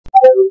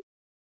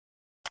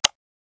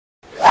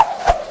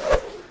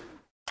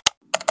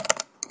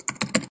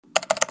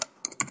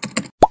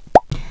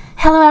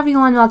Hello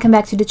everyone, welcome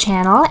back to the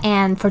channel,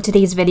 and for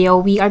today's video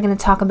we are going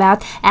to talk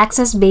about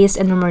access-based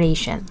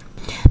enumeration.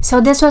 So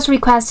this was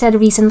requested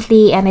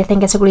recently, and I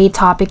think it's a great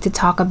topic to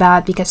talk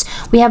about because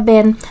we have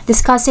been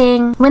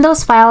discussing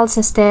Windows file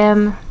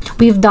system.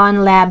 We've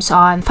done labs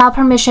on file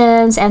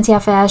permissions,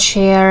 NTFS,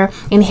 share,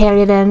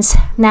 inheritance.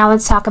 Now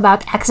let's talk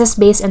about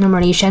access-based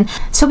enumeration.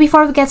 So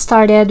before we get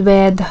started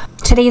with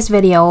today's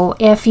video,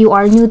 if you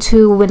are new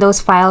to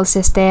Windows file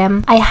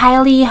system, I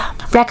highly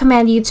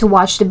recommend you to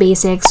watch the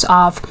basics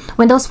of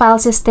Windows file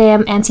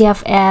system,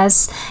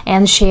 NTFS,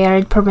 and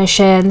shared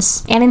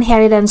permissions and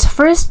inheritance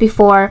first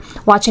before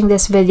watching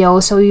this video,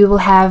 so you will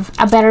have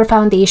a better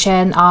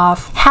foundation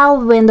of how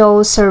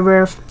Windows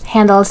Server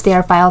handles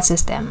their file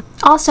system.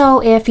 Also,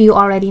 if you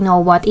already know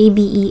what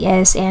ABE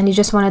is and you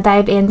just want to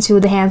dive into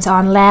the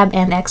hands-on lab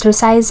and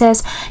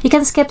exercises, you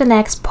can skip the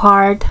next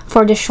part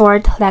for the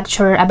short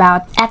lecture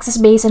about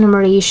access-based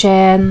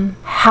enumeration,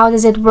 how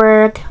does it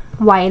work,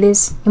 why it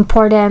is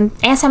important,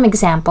 and some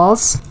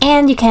examples,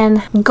 and you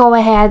can go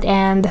ahead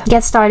and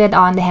get started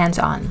on the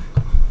hands-on.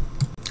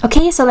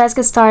 Okay, so let's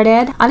get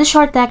started on a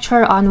short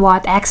lecture on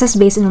what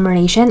access-based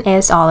enumeration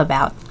is all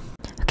about.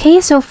 Okay,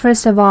 so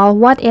first of all,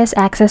 what is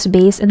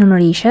access-based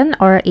enumeration,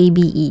 or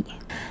ABE?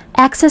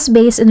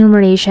 Access-based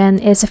enumeration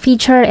is a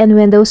feature in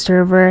Windows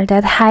Server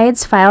that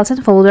hides files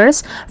and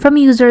folders from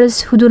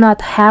users who do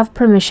not have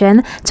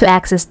permission to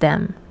access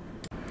them.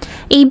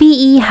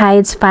 ABE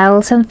hides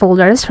files and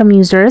folders from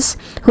users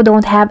who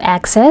don't have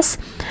access,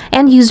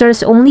 and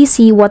users only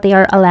see what they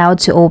are allowed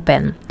to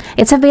open.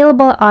 It's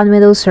available on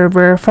Windows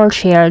Server for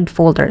shared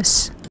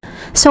folders.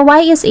 So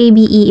why is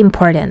ABE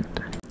important?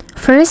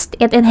 First,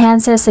 it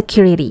enhances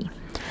security.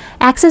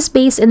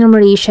 Access-based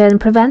enumeration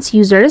prevents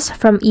users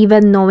from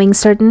even knowing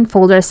certain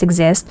folders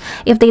exist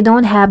if they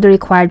don't have the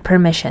required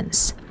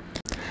permissions.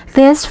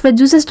 This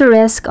reduces the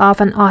risk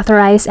of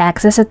unauthorized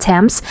access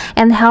attempts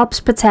and helps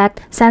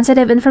protect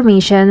sensitive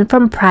information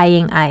from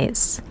prying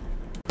eyes.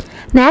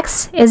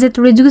 Next is it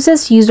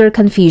reduces user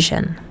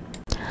confusion.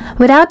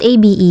 Without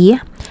ABE,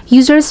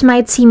 users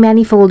might see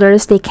many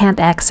folders they can't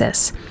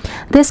access.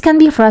 This can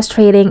be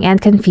frustrating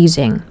and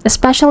confusing,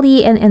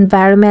 especially in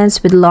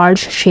environments with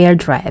large shared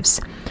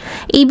drives.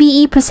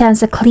 ABE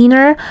presents a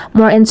cleaner,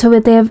 more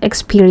intuitive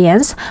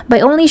experience by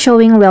only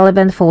showing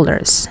relevant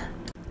folders.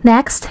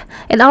 Next,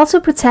 it also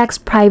protects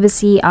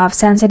privacy of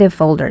sensitive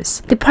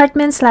folders.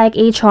 Departments like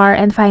HR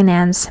and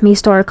Finance may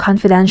store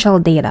confidential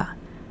data.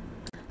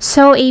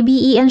 So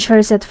ABE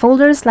ensures that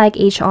folders like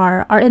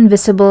HR are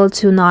invisible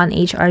to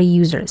non-HR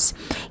users,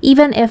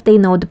 even if they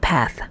know the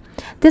path.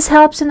 This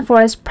helps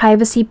enforce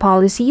privacy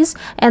policies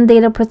and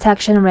data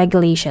protection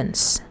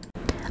regulations.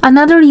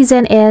 Another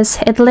reason is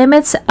it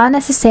limits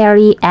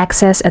unnecessary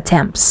access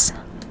attempts.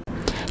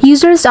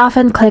 Users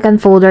often click on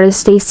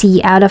folders they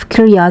see out of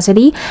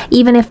curiosity,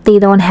 even if they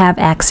don't have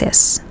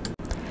access.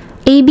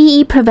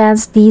 ABE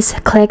prevents these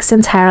clicks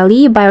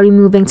entirely by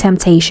removing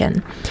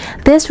temptation.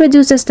 This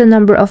reduces the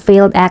number of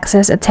failed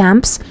access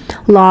attempts,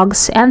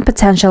 logs, and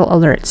potential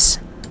alerts.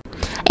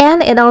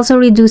 And it also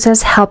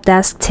reduces help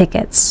desk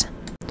tickets.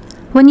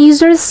 When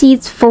users see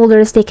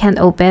folders they can't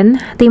open,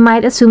 they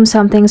might assume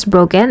something's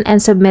broken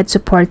and submit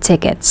support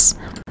tickets.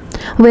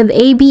 With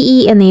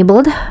ABE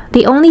enabled,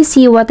 they only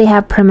see what they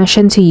have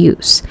permission to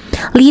use,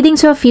 leading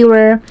to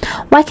fewer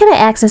 "why can't I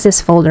access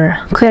this folder?"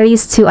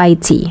 queries to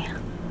IT.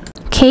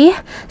 Okay,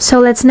 so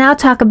let's now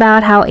talk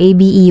about how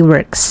ABE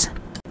works.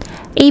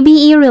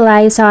 ABE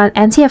relies on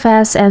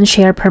NTFS and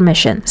share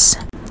permissions.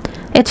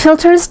 It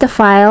filters the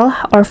file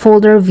or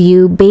folder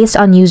view based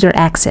on user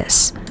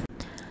access.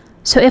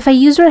 So if a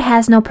user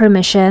has no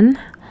permission,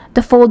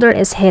 the folder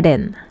is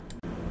hidden.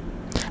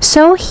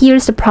 So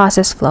here's the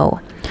process flow.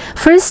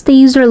 First, the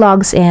user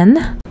logs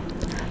in.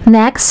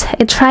 Next,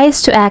 it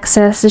tries to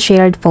access the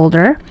shared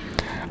folder,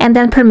 and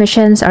then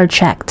permissions are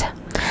checked.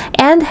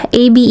 And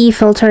ABE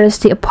filters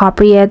the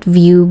appropriate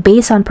view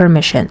based on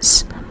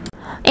permissions.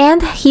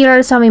 And here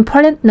are some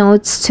important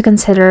notes to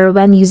consider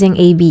when using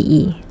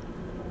ABE.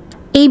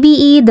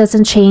 ABE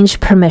doesn't change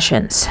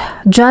permissions,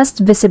 just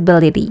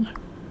visibility.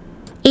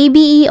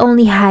 ABE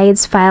only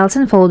hides files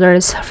and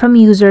folders from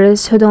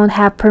users who don't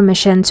have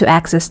permission to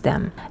access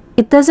them.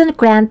 It doesn't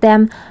grant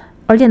them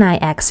or deny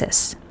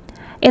access.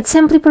 It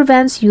simply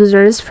prevents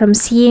users from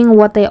seeing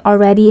what they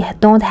already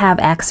don't have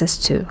access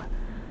to.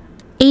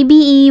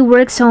 ABE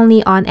works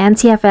only on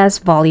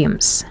NTFS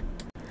volumes.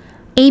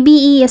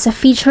 ABE is a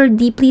feature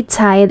deeply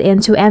tied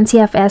into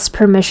NTFS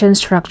permission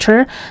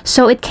structure,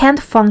 so it can't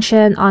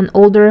function on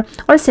older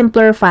or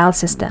simpler file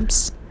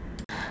systems.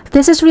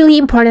 This is really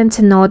important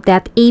to note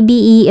that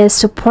ABE is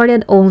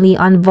supported only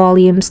on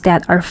volumes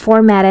that are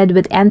formatted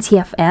with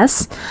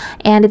NTFS,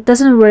 and it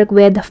doesn't work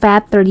with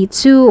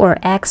FAT32 or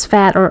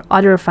exFAT or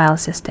other file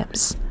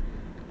systems.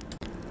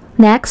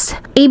 Next,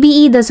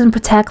 ABE doesn't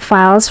protect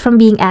files from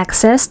being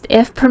accessed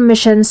if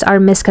permissions are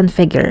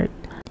misconfigured.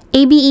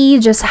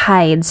 ABE just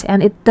hides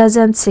and it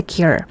doesn't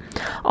secure.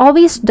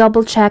 Always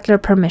double check your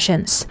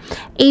permissions.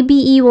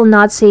 ABE will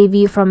not save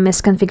you from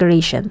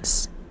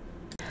misconfigurations.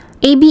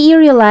 ABE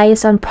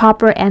relies on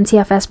proper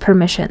NTFS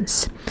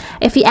permissions.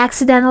 If you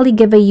accidentally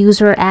give a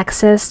user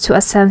access to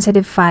a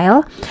sensitive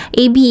file,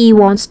 ABE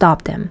won't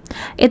stop them.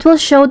 It will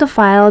show the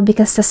file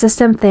because the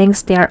system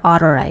thinks they are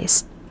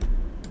authorized.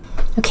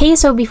 Okay,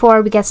 so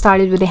before we get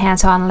started with the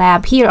hands-on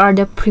lab, here are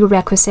the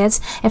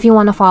prerequisites. If you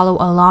want to follow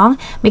along,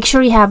 make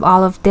sure you have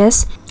all of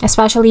this,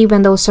 especially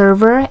Windows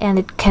Server, and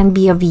it can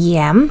be a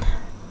VM.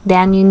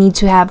 Then you need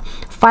to have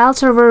file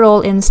server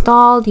role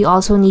installed. You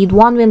also need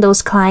one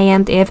Windows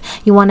client if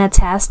you want to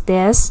test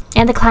this,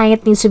 and the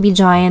client needs to be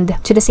joined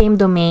to the same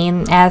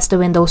domain as the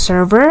Windows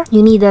Server.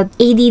 You need the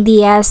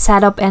ADDS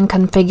set up and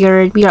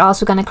configured. We are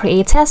also going to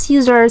create test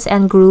users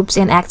and groups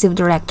in Active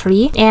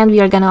Directory, and we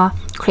are going to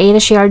create a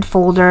shared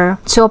folder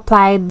to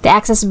apply the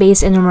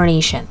access-based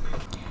enumeration.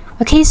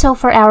 Okay, so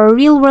for our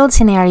real-world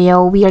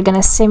scenario, we are going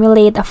to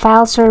simulate a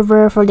file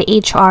server for the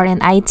HR and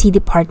IT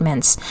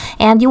departments.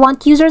 And you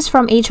want users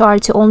from HR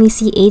to only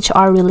see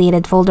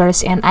HR-related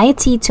folders and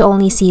IT to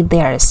only see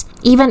theirs,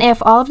 even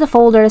if all of the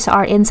folders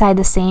are inside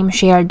the same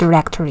shared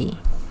directory.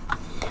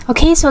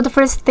 Okay, so the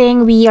first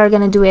thing we are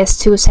going to do is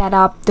to set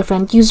up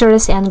different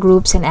users and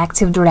groups in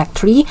Active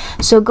Directory.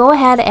 So go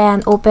ahead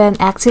and open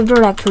Active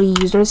Directory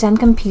users and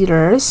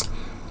computers.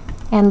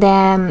 And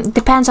then it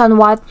depends on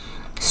what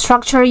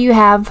structure you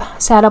have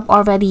set up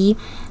already,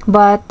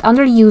 but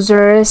under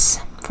users,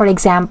 for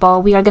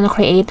example, we are going to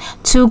create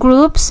two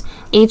groups,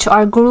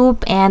 HR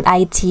group and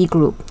IT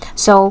group.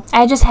 So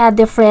I just had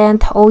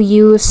different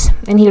OUs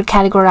in here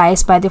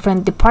categorized by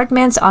different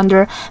departments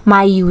under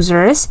my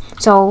users.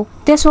 So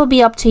this will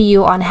be up to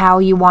you on how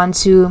you want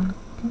to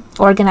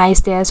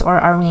organize this or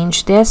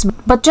arrange this,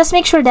 but just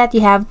make sure that you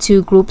have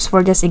two groups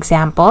for this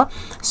example.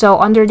 So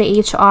under the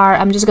HR,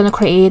 I'm just going to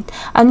create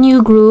a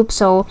new group.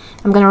 So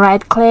I'm going to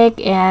right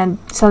click and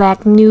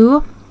select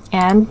new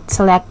and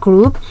select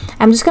group.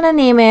 I'm just going to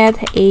name it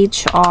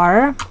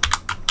HR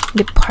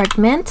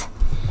department,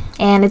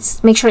 and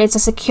make sure it's a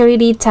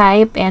security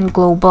type and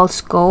global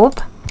scope.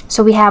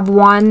 So we have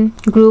one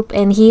group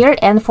in here,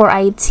 and for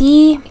IT,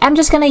 I'm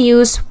just going to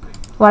use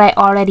what I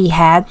already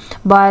had,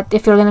 but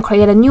if you're going to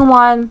create a new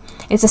one,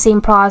 it's the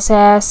same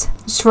process.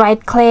 Just right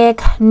click,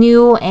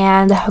 new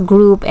and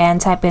group, and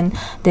type in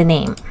the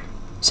name.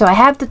 So I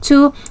have the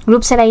two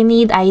groups that I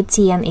need, IT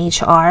and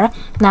HR.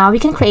 Now we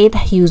can create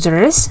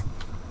users.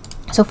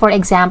 So for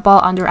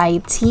example, under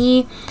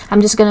IT,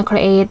 I'm just going to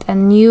create a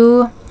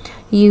new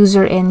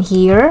user in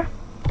here.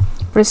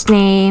 First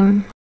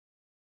name,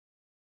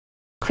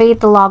 create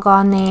the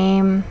logon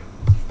name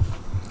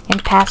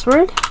and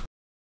password.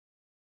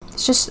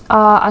 Just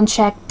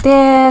uncheck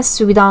this.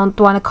 We don't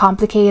want to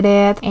complicate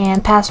it,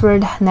 and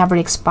password never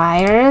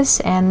expires,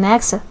 and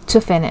next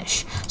to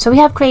finish. So we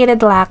have created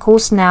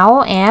localhost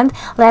now, and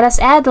let us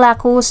add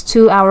localhost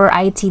to our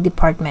IT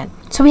department.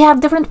 So we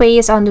have different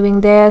ways on doing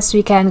this.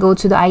 We can go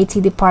to the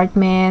IT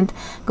department,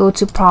 go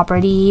to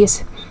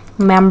properties,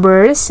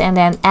 members, and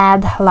then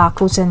add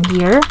localhost in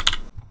here.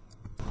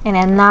 And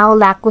then now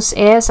localhost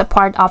is a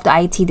part of the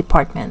IT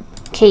department.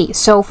 Okay,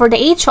 so for the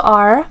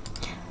HR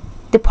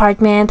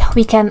department,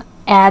 we can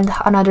add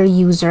another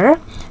user.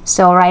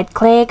 So right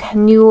click,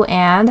 new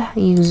and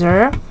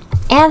user,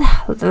 and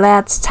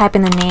let's type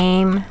in the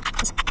name,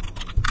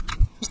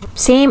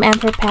 same,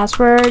 enter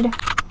password,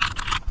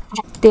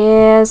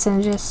 this,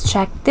 and just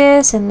check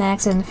this, and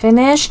next and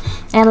finish.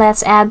 And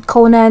let's add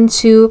Conan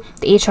to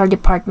the HR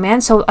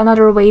department. So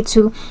another way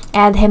to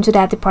add him to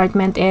that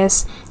department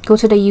is go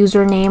to the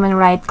username and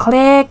right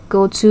click,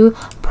 go to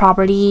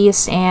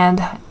properties,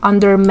 and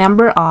under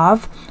member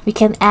of, we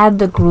can add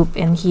the group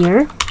in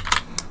here.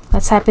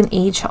 Let's type in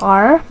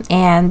HR,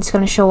 and it's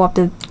going to show up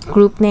the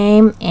group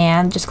name,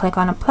 and just click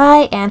on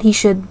apply, and he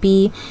should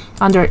be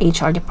under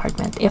HR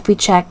department. If we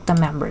check the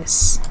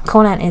members,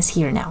 Conan is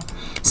here now.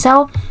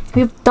 So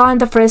we've done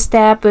the first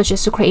step, which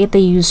is to create the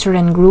user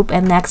and group,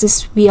 and next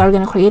is we are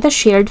going to create a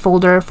shared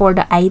folder for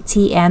the IT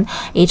and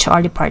HR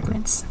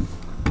departments.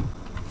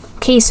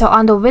 Okay, so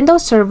on the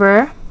Windows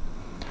Server,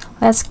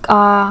 let's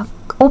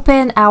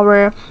open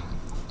our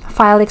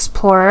File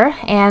Explorer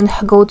and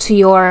go to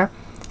your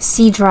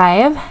C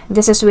drive.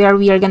 This is where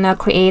we are gonna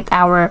create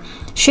our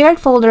shared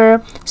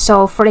folder.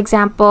 So for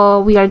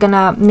example, we are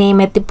gonna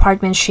name it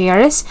department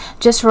shares.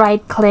 Just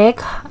right click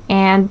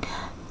and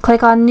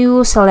click on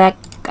new, select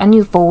a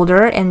new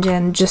folder, and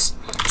then just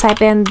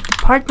type in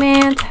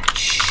department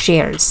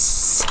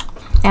shares,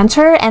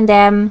 enter. And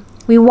then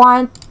we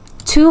want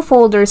two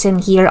folders in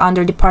here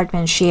under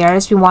department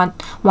shares. We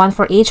want one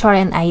for HR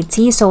and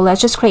IT, so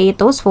let's just create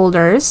those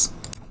folders.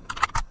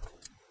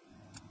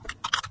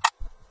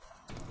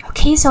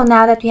 Okay, so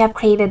now that we have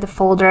created the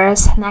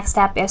folders, next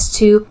step is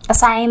to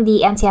assign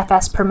the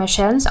NTFS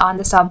permissions on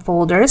the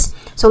subfolders.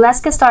 So let's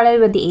get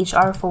started with the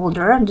HR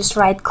folder. Just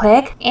right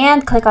click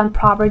and click on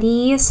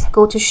properties,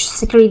 go to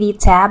security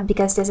tab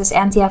because this is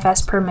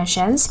NTFS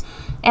permissions.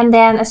 And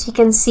then as you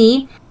can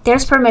see,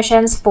 there's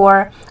permissions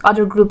for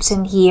other groups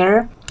in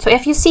here. So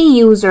if you see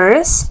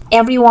users,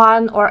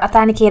 everyone or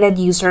authenticated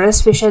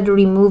users, we should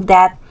remove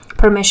that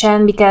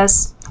permission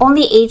because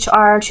only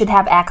HR should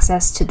have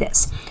access to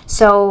this.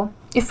 So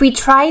if we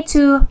try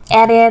to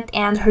edit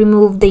and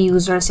remove the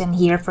users in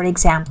here, for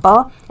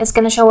example, it's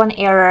going to show an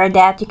error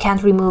that you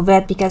can't remove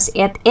it because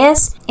it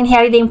is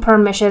inheriting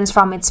permissions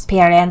from its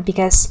parent.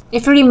 Because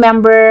if you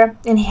remember,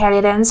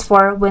 inheritance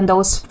for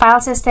Windows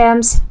file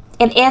systems,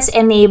 it is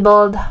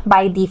enabled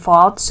by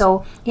default,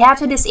 so you have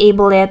to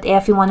disable it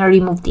if you want to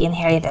remove the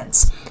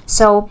inheritance.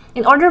 So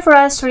in order for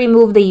us to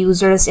remove the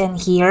users in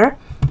here,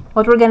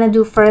 what we're going to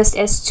do first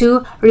is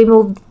to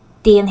remove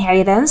the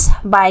inheritance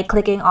by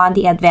clicking on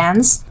the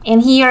advanced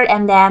in here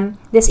and then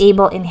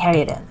disable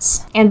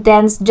inheritance, and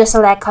then just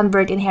select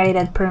convert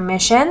inherited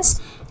permissions,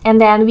 and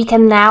then we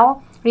can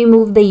now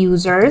remove the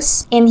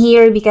users in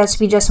here because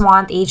we just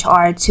want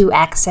HR to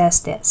access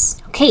this.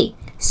 Okay,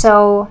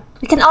 so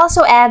we can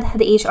also add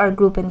the HR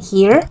group in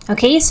here.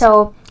 Okay,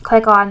 so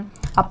click on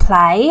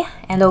apply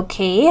and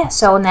okay.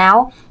 So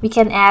now we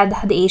can add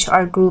the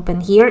HR group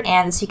in here,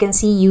 and as you can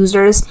see,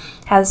 users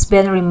has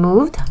been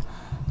removed.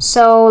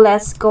 So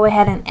let's go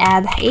ahead and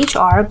add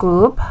HR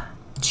group,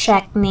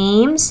 check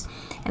names,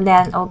 and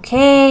then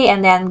okay,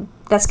 and then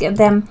let's give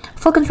them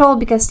full control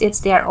because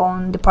it's their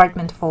own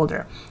department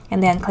folder.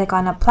 And then click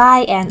on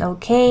apply and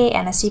okay,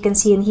 and as you can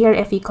see in here,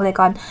 if you click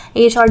on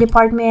HR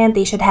department,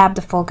 they should have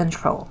the full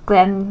control.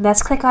 Then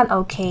let's click on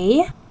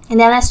okay, and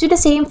then let's do the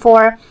same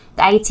for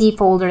the IT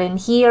folder in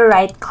here.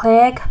 Right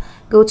click,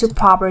 go to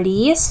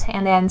properties,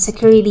 and then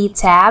security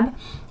tab,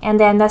 and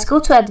then let's go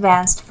to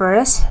advanced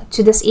first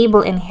to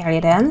disable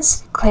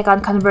inheritance. Click on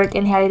convert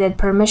inherited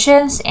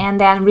permissions, and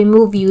then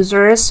remove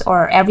users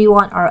or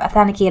everyone or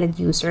authenticated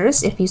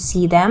users if you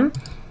see them.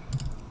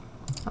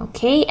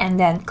 Okay, and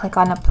then click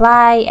on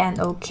apply and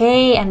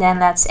okay, and then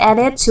let's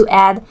edit to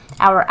add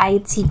our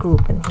IT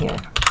group in here.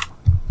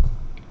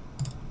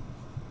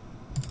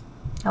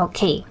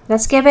 Okay,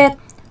 let's give it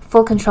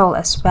full control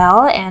as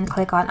well and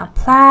click on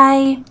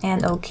apply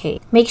and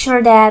okay. Make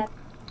sure that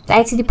the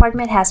IT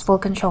department has full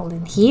control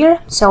in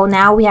here. So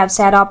now we have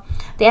set up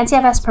the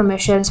NTFS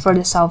permissions for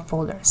the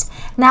subfolders.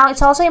 Now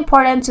it's also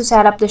important to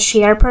set up the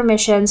share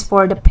permissions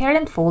for the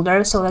parent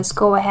folder. So let's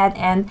go ahead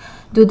and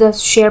do the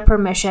share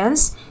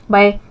permissions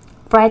by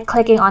right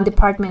clicking on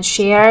department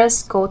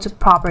shares, go to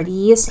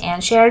properties,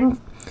 and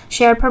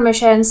share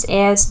permissions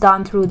is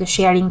done through the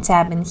sharing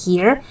tab in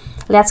here.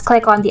 Let's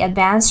click on the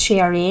advanced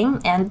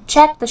sharing and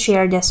check the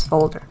share this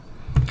folder.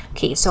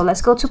 Okay, so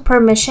let's go to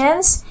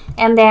permissions,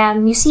 and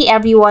then you see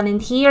everyone in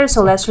here,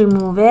 so let's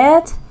remove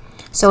it.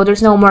 So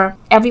there's no more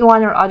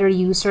everyone or other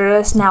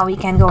users. Now we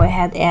can go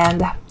ahead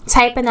and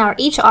type in our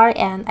HR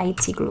and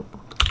IT group.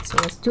 So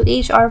let's do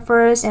HR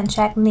first and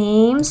check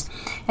names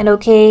and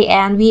okay,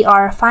 and we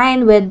are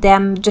fine with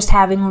them just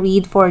having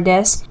read for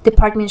this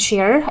department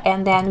share,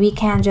 and then we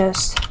can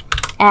just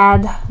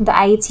add the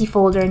IT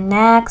folder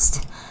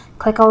next.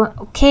 Click on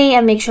OK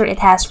and make sure it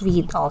has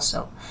read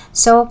also.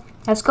 So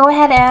let's go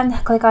ahead and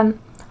click on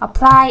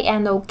apply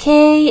and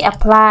OK,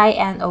 apply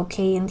and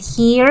OK in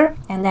here.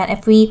 And then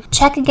if we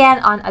check again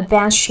on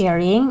advanced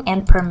sharing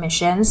and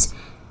permissions,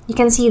 you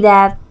can see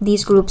that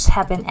these groups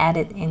have been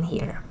added in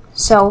here.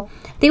 So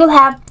they will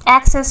have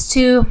access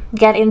to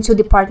get into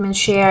department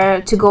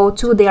share to go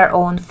to their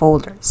own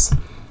folders.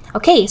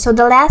 Okay, so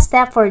the last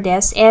step for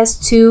this is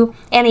to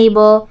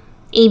enable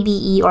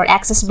ABE or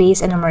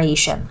access-based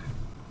enumeration.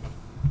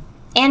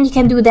 And you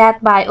can do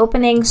that by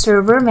opening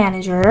Server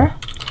Manager.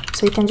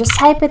 So you can just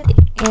type it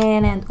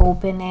in and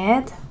open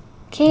it.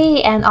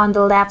 Okay, and on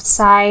the left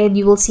side,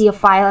 you will see a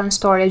file and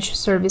storage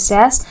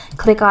services.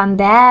 Click on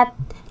that,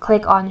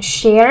 click on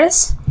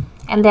shares,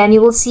 and then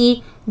you will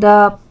see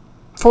the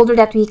folder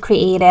that we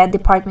created,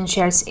 department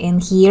shares in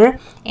here,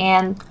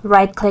 and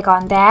right click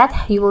on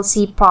that. You will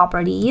see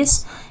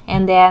properties,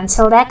 and then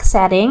select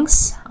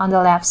settings on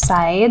the left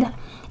side,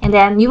 and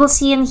then you will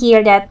see in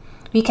here that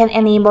we can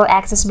enable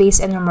access-based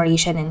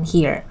enumeration in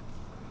here.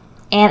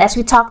 And as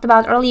we talked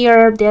about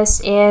earlier,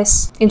 this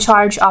is in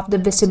charge of the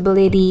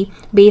visibility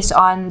based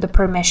on the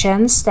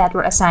permissions that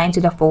were assigned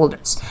to the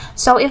folders.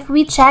 So if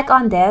we check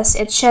on this,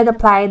 it should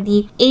apply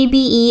the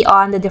ABE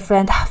on the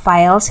different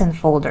files and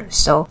folders.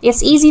 So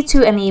it's easy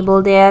to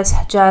enable this.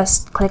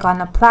 Just click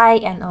on apply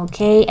and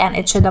OK, and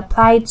it should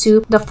apply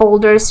to the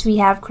folders we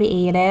have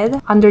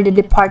created under the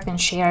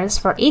department shares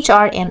for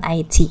HR and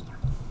IT.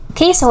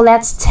 Okay, so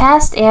let's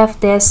test if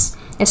this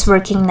is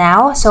working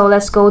now. So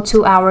let's go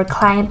to our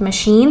client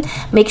machine.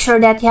 Make sure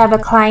that you have a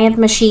client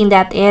machine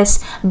that is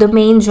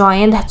domain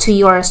joined to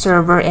your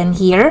server in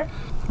here.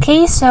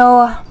 Okay,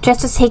 so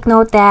just to take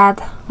note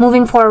that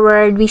moving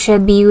forward, we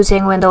should be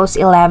using Windows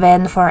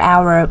 11 for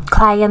our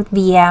client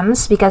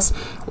VMs because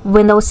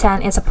Windows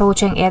 10 is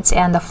approaching its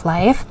end of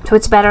life. So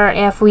it's better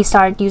if we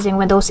start using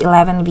Windows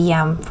 11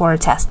 VM for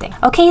testing.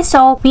 Okay,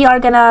 so we are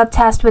gonna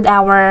test with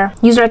our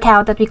user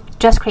account that we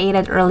just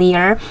created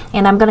earlier,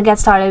 and I'm gonna get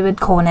started with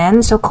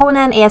Conan. So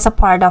Conan is a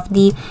part of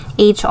the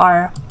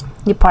HR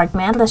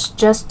department. Let's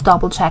just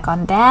double check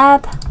on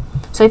that.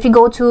 So if you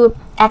go to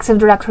Active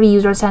Directory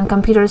users and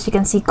computers, you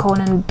can see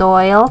Conan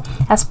Doyle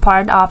as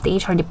part of the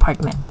HR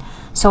department.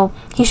 So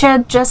he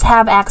should just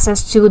have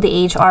access to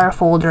the HR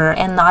folder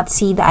and not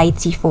see the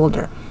IT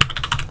folder.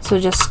 So So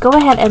just go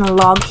ahead and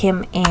log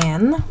him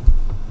in.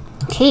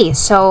 Okay,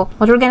 so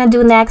what we're gonna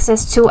do next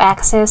is to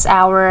access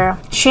our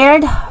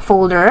shared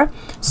folder.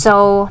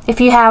 So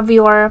if you have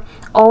your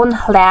own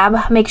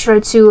lab, make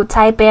sure to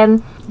type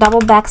in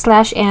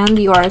 // and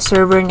your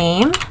server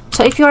name.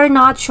 So if you're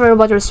not sure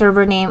what your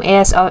server name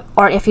is,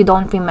 or if you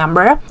don't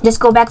remember, just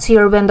go back to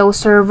your Windows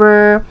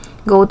server,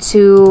 go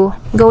to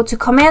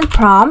command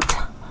prompt,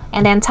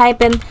 and then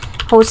type in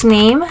host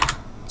name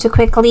to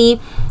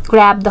quickly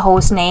grab the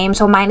host name.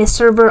 So mine is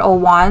server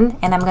 01,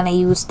 and I'm gonna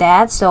use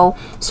that. So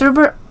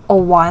server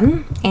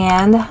 01,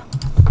 and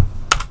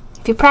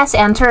if you press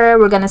enter,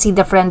 we're gonna see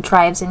different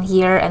drives in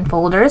here and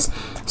folders.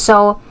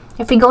 So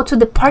if we go to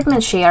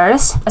department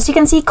shares, as you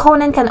can see,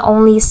 Conan can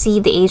only see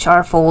the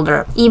HR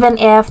folder. Even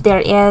if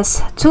there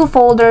is 2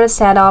 folders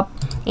set up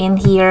in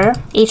here,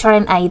 HR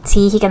and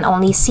IT, he can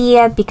only see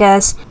it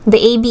because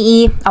the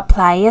ABE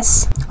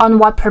applies on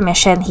what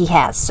permission he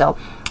has. So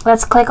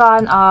let's click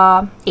on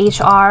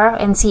HR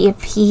and see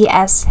if he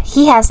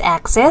has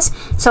access.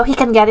 So he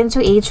can get into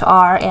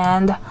HR,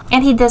 and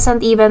he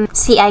doesn't even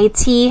see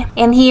IT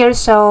in here,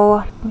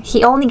 so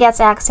he only gets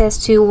access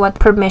to what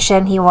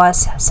permission he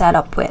was set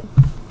up with.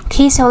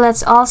 Okay, so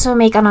let's also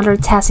make another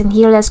test in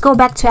here. Let's go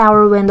back to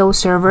our Windows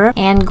server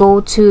and go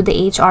to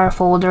the HR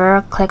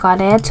folder, click on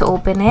it to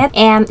open it.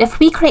 And if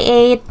we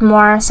create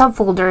more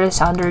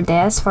subfolders under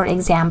this, for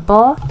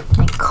example,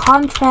 like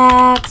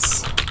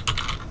contracts,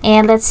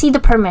 and let's see the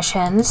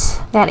permissions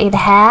that it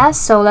has.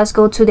 So let's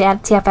go to the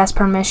TFS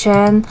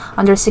permission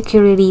under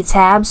security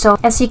tab. So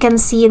as you can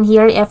see in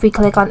here, if we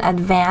click on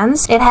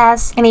advanced, it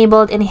has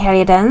enabled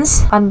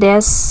inheritance on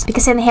this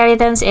because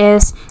inheritance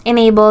is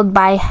enabled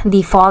by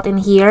default in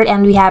here,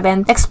 and we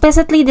haven't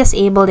explicitly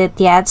disabled it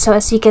yet. So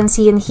as you can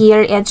see in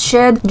here, it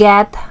should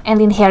get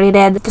and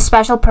inherited the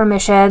special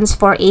permissions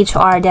for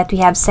HR that we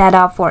have set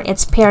up for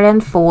its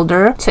parent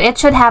folder. So it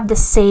should have the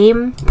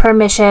same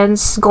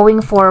permissions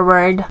going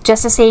forward,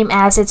 just the same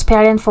as its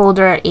parent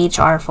folder,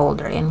 HR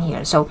folder in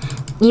here. So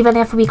even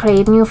if we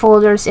create new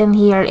folders in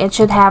here, it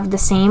should have the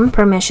same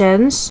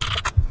permissions,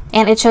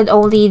 and it should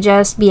only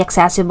just be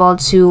accessible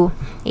to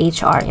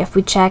HR if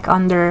we check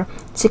under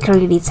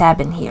security tab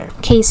in here.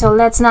 Okay, so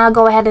let's now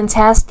go ahead and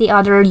test the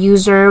other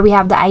user. We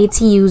have the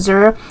IT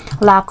user,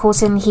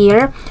 Lacos, in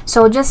here.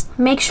 So just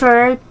make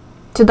sure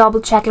to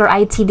double check your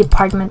IT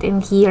department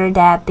in here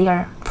that they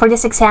are, for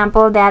this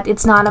example, that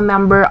it's not a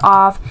member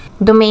of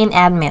domain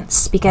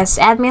admins, because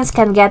admins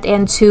can get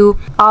into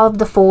all of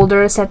the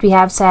folders that we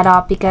have set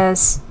up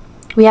because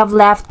we have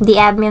left the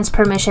admins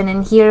permission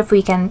in here. If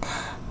we can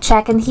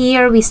check in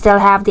here, we still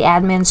have the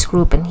admins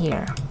group in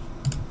here.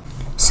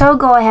 So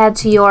go ahead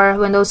to your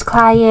Windows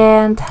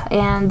client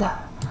and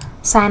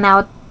sign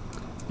out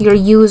your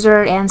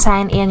user and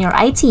sign in your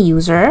IT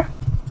user.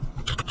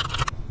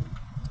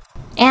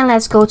 And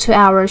let's go to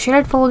our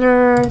shared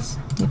folders,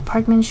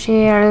 department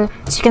share.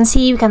 As you can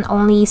see, we can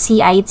only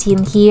see IT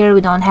in here.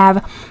 We don't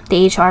have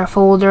the HR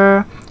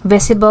folder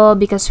visible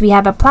because we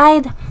have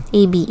applied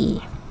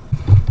ABE.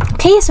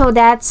 Okay, so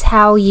that's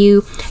how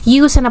you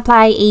use and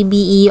apply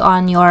ABE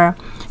on your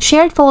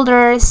shared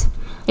folders.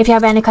 If you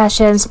have any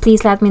questions,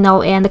 please let me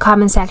know in the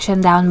comment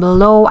section down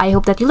below. I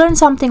hope that you learned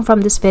something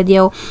from this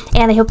video,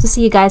 and I hope to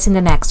see you guys in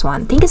the next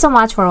one. Thank you so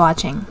much for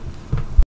watching.